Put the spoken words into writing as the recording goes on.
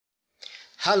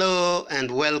Hello and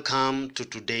welcome to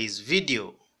today's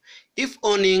video. If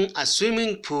owning a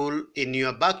swimming pool in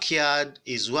your backyard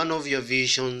is one of your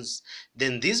visions,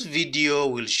 then this video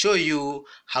will show you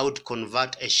how to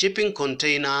convert a shipping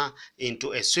container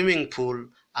into a swimming pool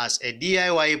as a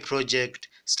DIY project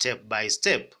step by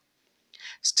step.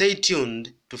 Stay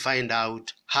tuned to find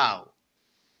out how.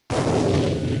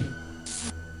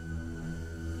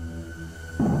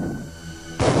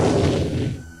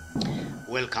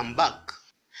 Welcome back.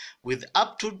 With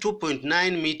up to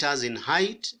 2.9 meters in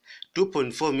height,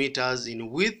 2.4 meters in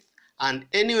width, and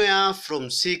anywhere from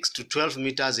 6 to 12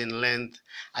 meters in length,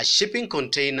 a shipping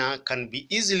container can be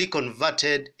easily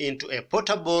converted into a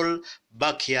portable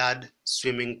backyard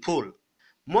swimming pool.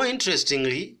 More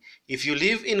interestingly, if you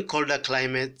live in colder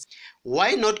climates,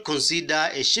 why not consider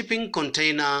a shipping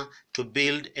container to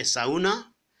build a sauna,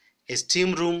 a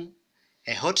steam room,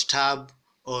 a hot tub,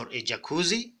 or a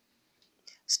jacuzzi?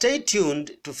 Stay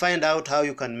tuned to find out how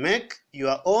you can make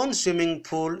your own swimming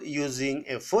pool using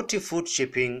a 40-foot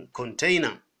shipping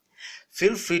container.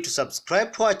 Feel free to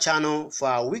subscribe to our channel for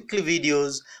our weekly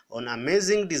videos on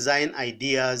amazing design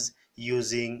ideas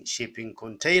using shipping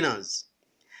containers.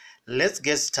 Let's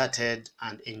get started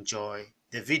and enjoy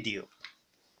the video.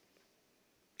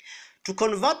 To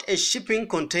convert a shipping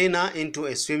container into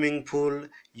a swimming pool,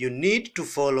 you need to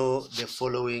follow the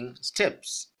following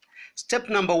steps. Step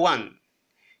number 1.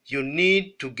 You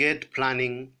need to get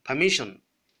planning permission.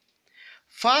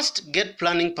 First, get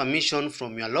planning permission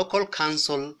from your local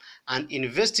council and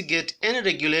investigate any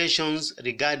regulations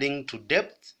regarding to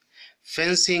depth,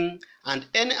 fencing, and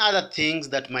any other things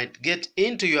that might get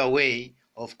into your way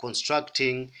of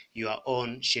constructing your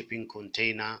own shipping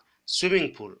container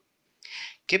swimming pool.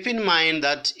 Keep in mind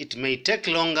that it may take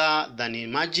longer than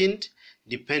imagined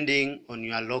depending on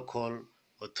your local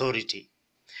authority.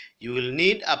 You will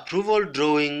need approval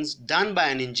drawings done by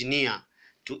an engineer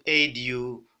to aid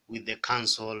you with the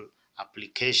council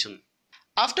application.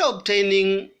 After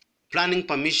obtaining planning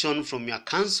permission from your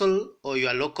council or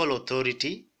your local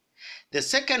authority, the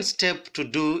second step to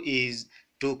do is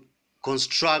to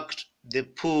construct the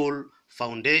pool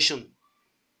foundation.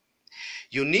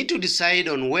 You need to decide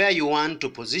on where you want to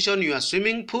position your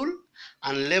swimming pool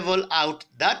and level out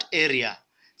that area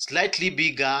slightly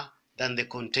bigger than the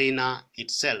container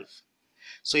itself.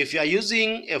 So if you are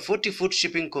using a 40-foot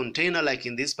shipping container like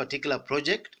in this particular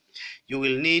project, you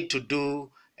will need to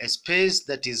do a space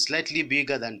that is slightly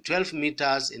bigger than 12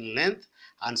 meters in length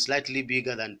and slightly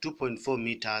bigger than 2.4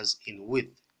 meters in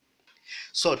width.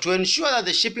 So to ensure that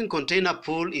the shipping container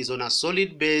pool is on a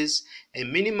solid base, a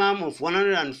minimum of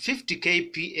 150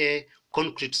 kPa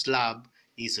concrete slab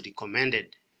is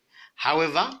recommended.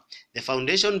 However, the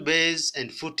foundation base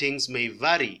and footings may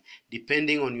vary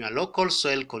depending on your local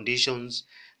soil conditions,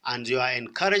 and you are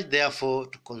encouraged therefore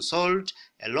to consult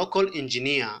a local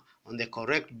engineer on the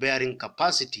correct bearing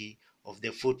capacity of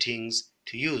the footings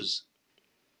to use.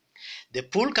 The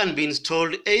pool can be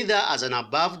installed either as an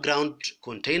above ground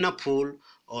container pool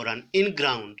or an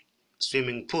in-ground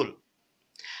swimming pool.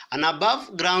 An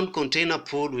above ground container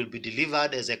pool will be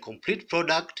delivered as a complete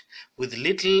product with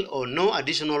little or no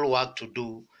additional work to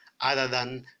do other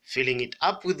than filling it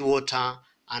up with water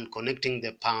and connecting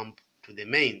the pump to the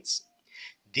mains.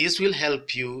 This will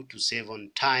help you to save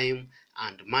on time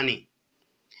and money.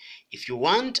 If you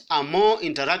want a more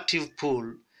interactive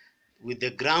pool with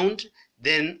the ground,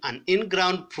 then an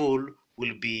in-ground pool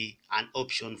will be an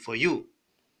option for you.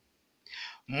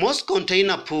 Most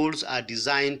container pools are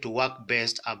designed to work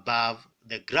best above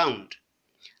the ground,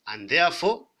 and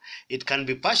therefore it can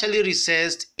be partially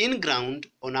recessed in-ground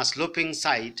on a sloping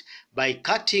site by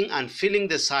cutting and filling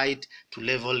the site to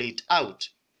level it out.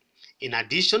 In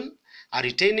addition, a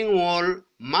retaining wall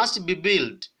must be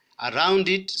built around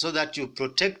it so that you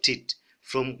protect it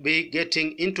from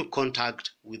getting into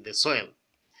contact with the soil.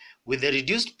 With the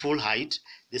reduced pool height,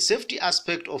 the safety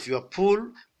aspect of your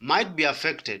pool might be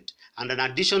affected and an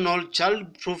additional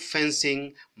child-proof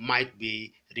fencing might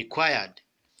be required.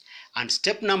 And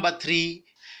step number 3,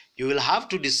 you will have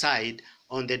to decide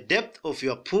on the depth of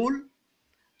your pool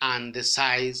and the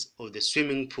size of the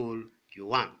swimming pool you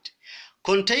want.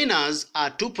 Containers are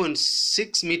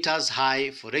 2.6 meters high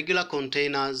for regular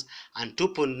containers and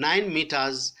 2.9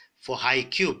 meters for high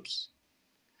cubes.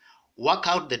 Work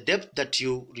out the depth that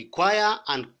you require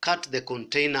and cut the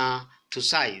container to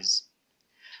size.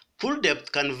 Pool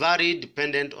depth can vary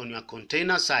dependent on your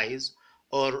container size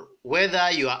or whether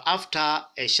you are after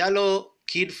a shallow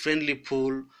kid-friendly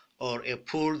pool or a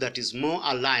pool that is more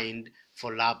aligned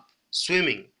for lap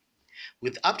swimming.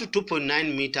 With up to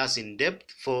 2.9 meters in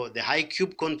depth for the high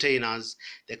cube containers,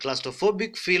 the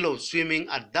claustrophobic feel of swimming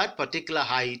at that particular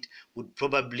height would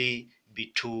probably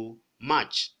be too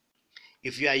much.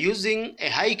 If you are using a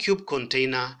high cube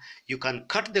container, you can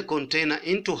cut the container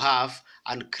into half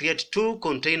and create 2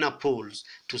 container pools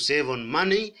to save on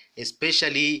money,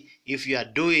 especially if you are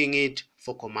doing it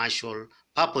for commercial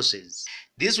purposes.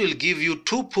 This will give you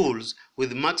 2 pools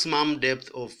with maximum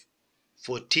depth of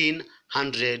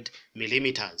 1400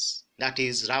 millimeters. That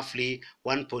is roughly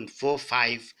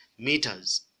 1.45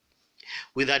 meters.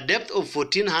 With a depth of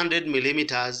 1400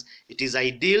 millimeters, it is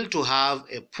ideal to have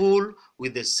a pool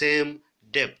with the same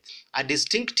depth. A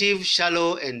distinctive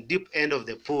shallow and deep end of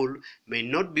the pool may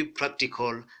not be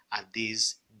practical at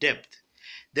this depth.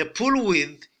 The pool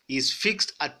width is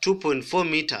fixed at 2.4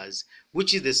 meters,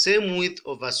 which is the same width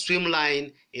of a swim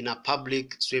line in a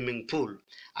public swimming pool,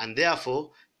 and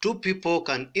therefore 2 people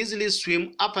can easily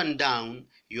swim up and down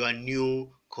your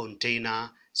new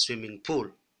container swimming pool.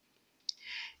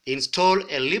 Install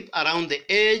a lip around the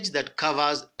edge that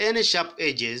covers any sharp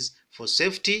edges for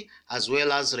safety, as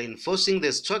well as reinforcing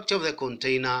the structure of the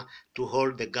container to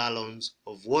hold the gallons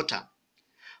of water.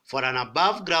 For an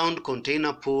above ground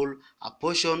container pool, a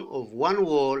portion of one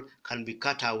wall can be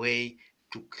cut away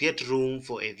to create room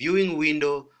for a viewing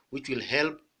window, which will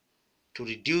help to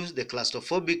reduce the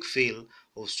claustrophobic feel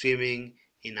of swimming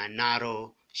in a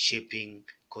narrow shipping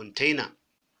container.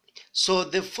 So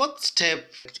the 4th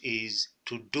step is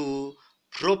to do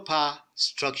proper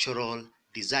structural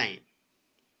design.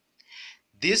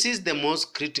 This is the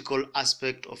most critical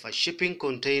aspect of a shipping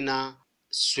container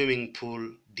swimming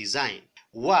pool design.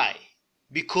 Why?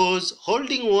 Because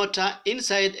holding water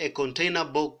inside a container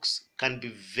box can be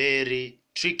very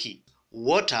tricky.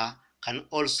 Water can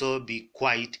also be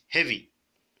quite heavy.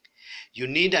 You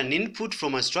need an input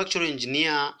from a structural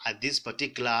engineer at this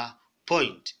particular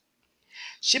point.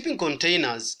 Shipping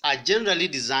containers are generally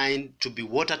designed to be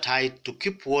watertight to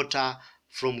keep water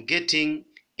from getting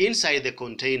inside the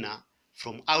container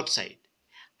from outside.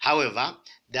 However,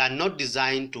 they are not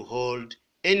designed to hold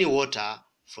any water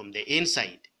from the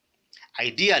inside.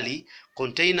 Ideally,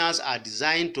 containers are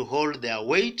designed to hold their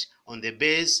weight on the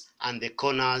base and the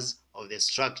corners of the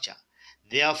structure.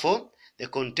 Therefore, the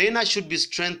container should be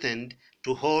strengthened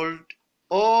to hold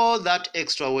all that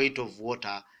extra weight of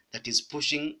water that is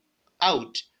pushing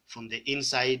out from the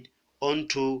inside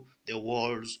onto the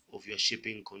walls of your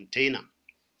shipping container.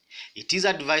 It is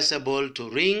advisable to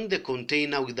ring the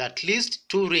container with at least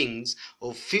 2 rings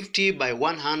of 50 by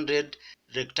 100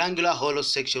 rectangular hollow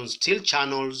section steel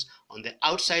channels on the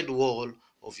outside wall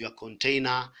of your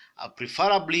container,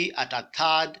 preferably at a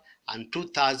 1/3 and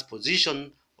 2/3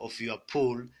 position of your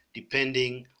pool,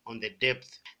 depending on the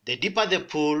depth. The deeper the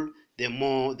pool, the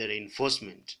more the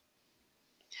reinforcement.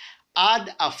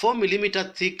 Add a 4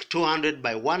 mm thick 200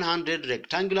 by 100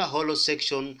 rectangular hollow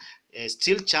section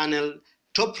steel channel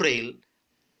top rail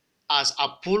as a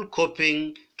pool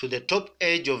coping to the top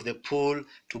edge of the pool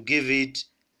to give it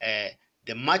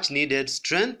the much needed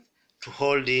strength to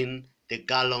hold in the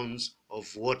gallons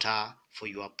of water for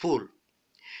your pool.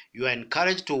 You are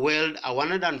encouraged to weld a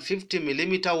 150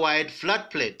 mm wide flat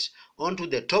plate onto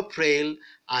the top rail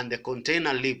and the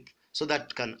container lip so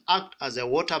that it can act as a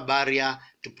water barrier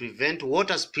to prevent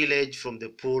water spillage from the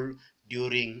pool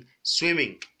during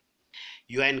swimming.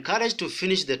 You are encouraged to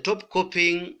finish the top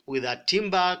coping with a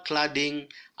timber cladding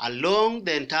along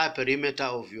the entire perimeter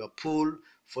of your pool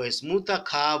for a smoother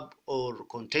curb or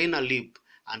container lip,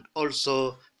 and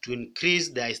also to increase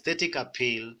the aesthetic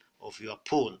appeal of your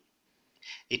pool.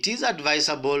 It is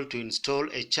advisable to install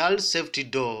a child safety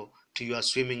door to your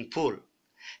swimming pool.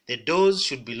 The doors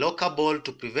should be lockable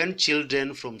to prevent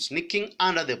children from sneaking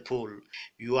under the pool.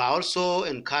 You are also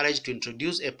encouraged to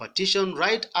introduce a partition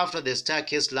right after the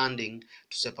staircase landing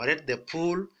to separate the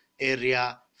pool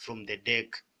area from the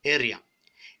deck area.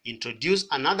 Introduce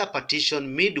another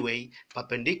partition midway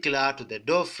perpendicular to the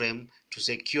door frame to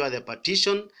secure the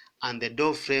partition and the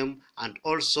door frame, and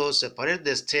also separate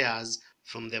the stairs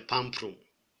from the pump room.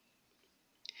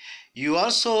 You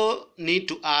also need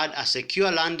to add a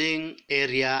secure landing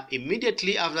area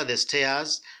immediately after the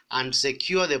stairs and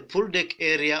secure the pool deck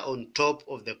area on top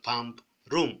of the pump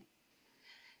room.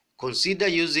 Consider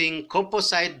using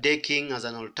composite decking as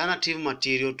an alternative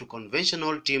material to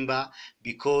conventional timber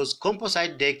because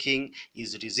composite decking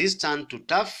is resistant to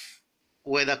tough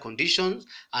weather conditions,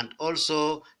 and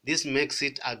also this makes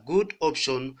it a good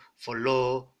option for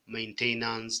low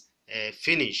maintenance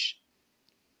finish.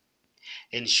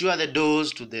 Ensure the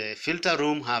doors to the filter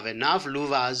room have enough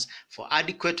louvers for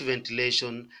adequate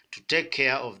ventilation to take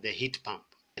care of the heat pump.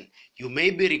 You may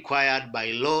be required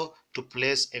by law to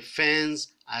place a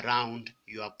fence around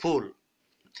your pool.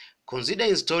 Consider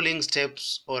installing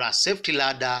steps or a safety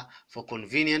ladder for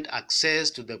convenient access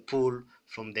to the pool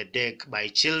from the deck by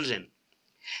children.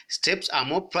 Steps are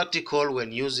more practical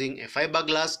when using a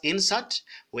fiberglass insert,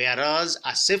 whereas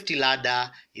a safety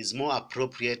ladder is more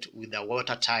appropriate with a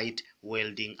watertight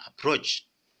welding approach.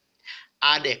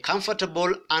 Add a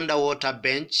comfortable underwater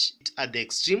bench at the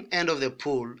extreme end of the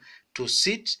pool to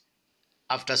sit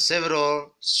after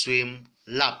several swim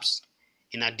laps.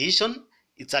 In addition,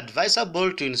 it's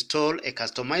advisable to install a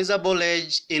customizable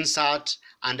edge insert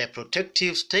and a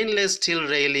protective stainless steel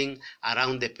railing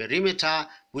around the perimeter,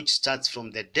 which starts from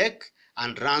the deck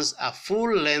and runs a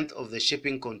full length of the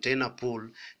shipping container pool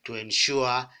to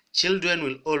ensure children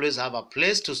will always have a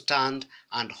place to stand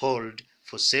and hold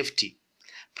for safety.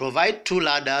 Provide two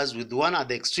ladders, with one at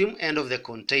the extreme end of the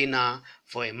container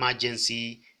for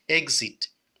emergency exit.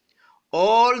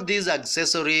 All these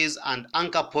accessories and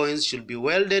anchor points should be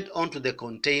welded onto the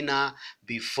container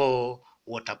before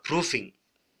waterproofing.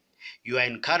 You are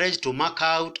encouraged to mark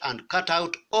out and cut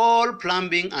out all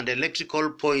plumbing and electrical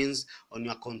points on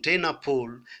your container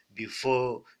pool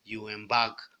before you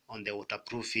embark on the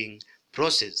waterproofing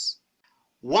process.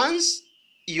 Once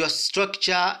your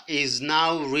structure is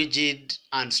now rigid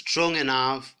and strong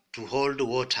enough to hold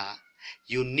water,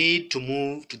 you need to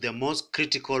move to the most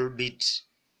critical bit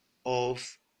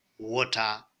of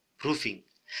waterproofing.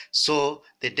 So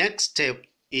the next step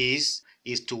is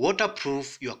to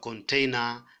waterproof your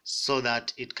container so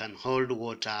that it can hold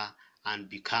water and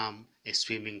become a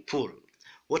swimming pool.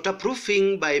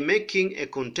 Waterproofing by making a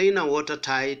container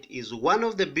watertight is one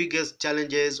of the biggest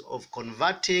challenges of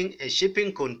converting a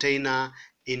shipping container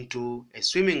into a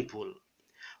swimming pool.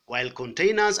 While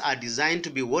containers are designed to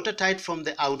be watertight from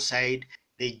the outside,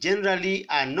 they generally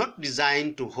are not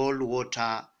designed to hold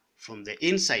water from the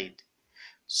inside.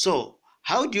 So,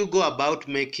 how do you go about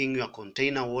making your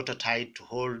container watertight to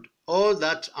hold all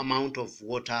that amount of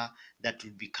water that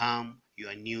will become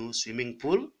your new swimming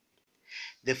pool?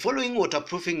 The following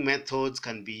waterproofing methods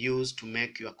can be used to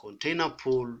make your container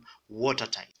pool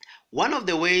watertight. One of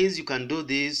the ways you can do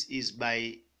this is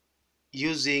by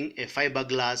using a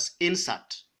fiberglass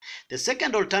insert. The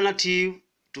second alternative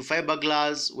to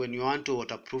fiberglass, when you want to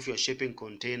waterproof your shipping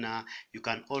container, you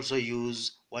can also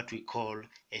use what we call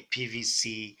a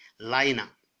PVC liner.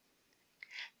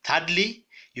 Thirdly,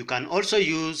 you can also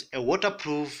use a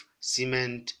waterproof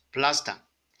cement plaster.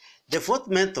 The fourth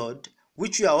method,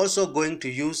 which we are also going to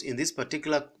use in this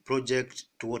particular project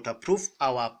to waterproof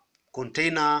our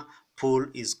container pool,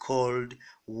 is called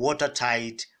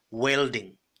watertight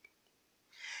welding.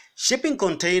 Shipping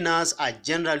containers are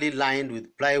generally lined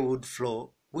with plywood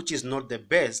floor, which is not the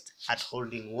best at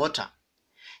holding water.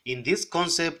 In this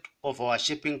concept of our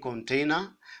shipping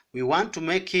container, we want to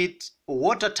make it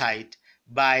watertight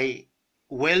by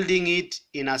welding it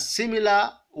in a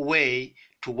similar way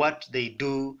to what they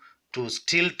do to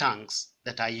steel tanks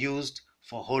that are used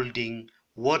for holding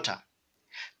water.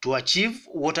 To achieve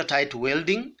watertight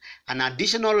welding, an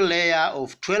additional layer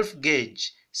of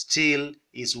 12-gauge steel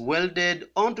is welded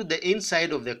onto the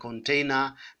inside of the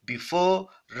container before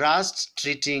rust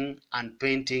treating and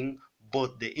painting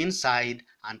both the inside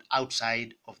and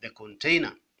outside of the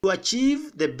container. To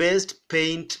achieve the best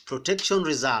paint protection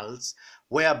results,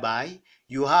 whereby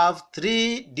you have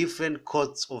 3 different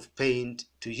coats of paint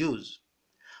to use.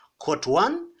 Coat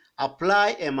 1,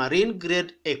 apply a marine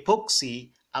grade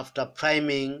epoxy after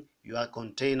priming your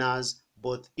containers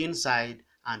both inside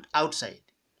and outside.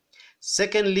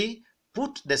 Secondly,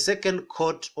 put the second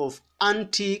coat of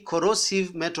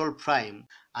anti-corrosive metal prime.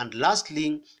 And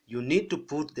lastly, you need to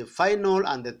put the final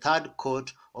and the third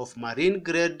coat of marine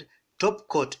grade top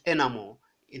coat enamel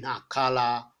in a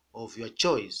color of your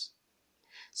choice.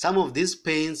 Some of these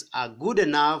paints are good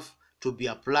enough to be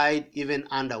applied even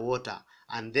underwater,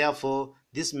 and therefore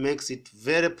this makes it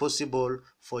very possible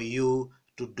for you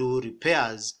to do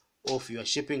repairs of your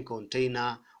shipping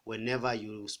container whenever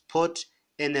you spot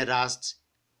any rust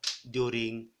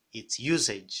during its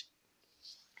usage.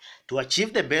 To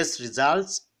achieve the best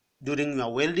results during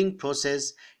your welding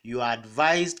process, you are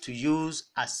advised to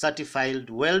use a certified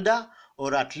welder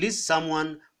or at least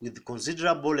someone with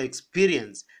considerable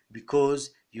experience,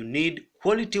 because you need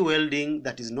quality welding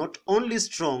that is not only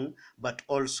strong but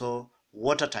also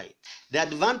watertight. The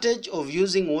advantage of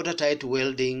using watertight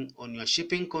welding on your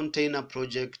shipping container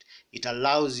project, it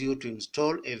allows you to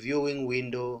install a viewing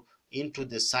window into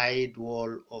the side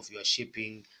wall of your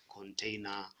shipping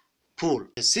container pool.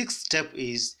 The sixth step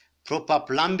is proper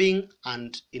plumbing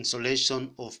and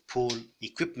installation of pool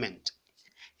equipment.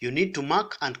 You need to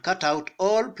mark and cut out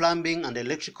all plumbing and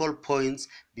electrical points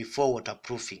before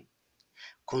waterproofing.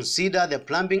 Consider the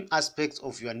plumbing aspects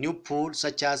of your new pool,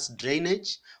 such as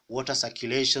drainage, water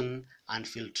circulation, and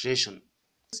filtration.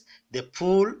 The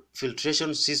pool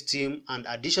filtration system and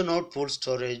additional pool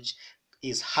storage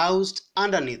is housed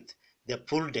underneath the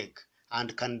pool deck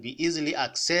and can be easily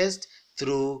accessed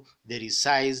through the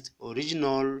resized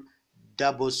original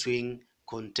double swing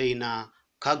container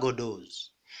cargo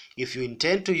doors. If you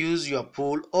intend to use your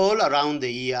pool all around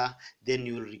the year, then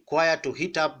you will require to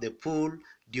heat up the pool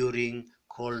during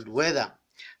cold weather.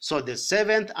 So the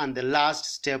seventh and the last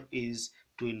step is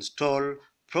to install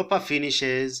proper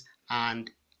finishes and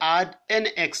add any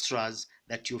extras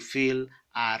that you feel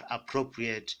are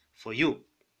appropriate for you.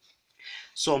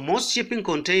 So most shipping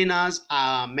containers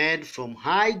are made from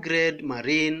high-grade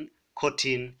marine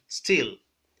coating steel,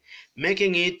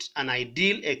 making it an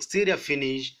ideal exterior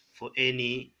finish for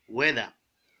any weather.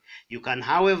 You can,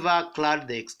 however, clad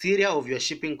the exterior of your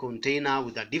shipping container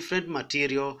with a different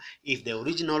material if the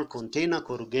original container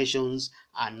corrugations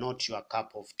are not your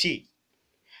cup of tea.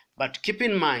 But keep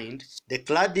in mind, the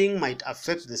cladding might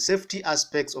affect the safety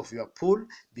aspects of your pool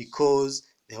because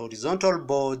the horizontal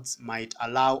boards might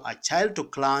allow a child to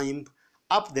climb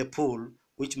up the pool,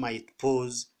 which might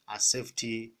pose a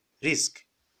safety risk.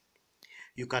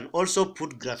 You can also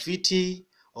put graffiti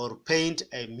or paint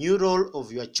a mural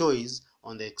of your choice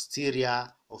on the exterior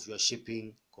of your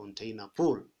shipping container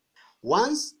pool.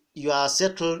 Once you are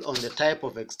settled on the type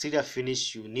of exterior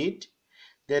finish you need,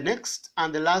 the next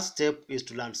and the last step is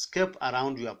to landscape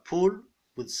around your pool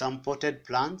with some potted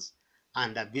plants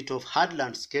and a bit of hard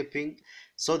landscaping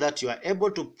so that you are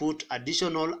able to put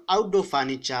additional outdoor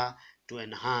furniture to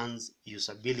enhance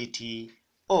usability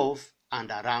of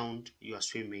and around your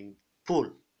swimming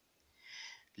pool.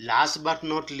 Last but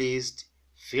not least,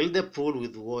 fill the pool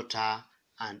with water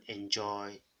and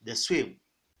enjoy the swim.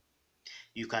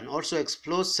 You can also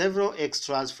explore several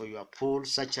extras for your pool,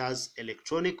 such as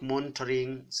electronic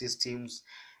monitoring systems,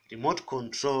 remote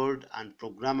controlled and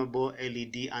programmable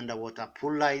LED underwater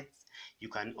pool lights. You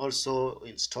can also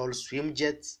install swim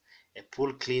jets, a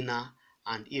pool cleaner,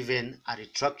 and even a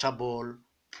retractable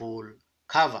pool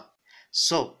cover.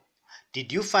 So,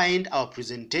 did you find our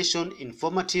presentation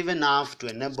informative enough to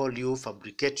enable you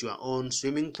fabricate your own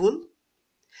swimming pool?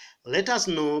 Let us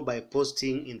know by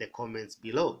posting in the comments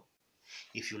below.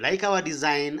 If you like our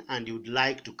design and you'd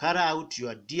like to carry out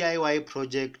your DIY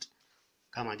project,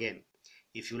 come again.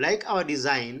 If you like our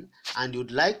design and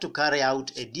you'd like to carry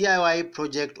out a DIY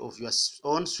project of your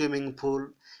own swimming pool,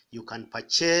 you can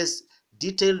purchase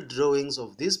detailed drawings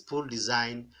of this pool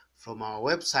design from our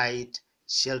website,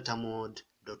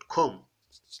 sheltermode.com.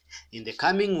 In the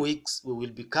coming weeks, we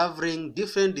will be covering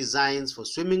different designs for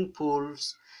swimming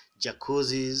pools,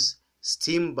 jacuzzis,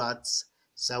 steam baths,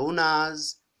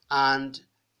 saunas, and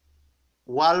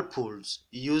whirlpools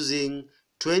using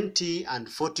 20 and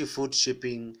 40-foot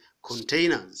shipping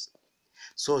containers.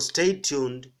 So stay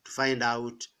tuned to find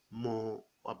out more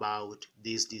about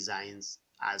these designs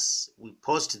as we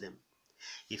post them.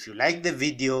 If you like the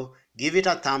video, give it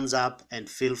a thumbs up and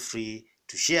feel free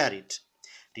to share it.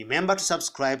 Remember to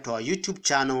subscribe to our YouTube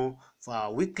channel for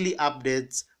our weekly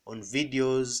updates on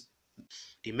videos.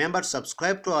 Remember to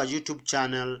subscribe to our YouTube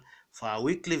channel for our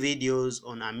weekly videos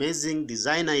on amazing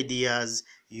design ideas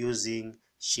using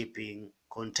shipping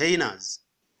containers.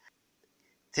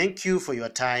 Thank you for your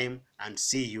time and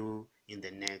see you in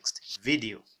the next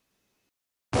video.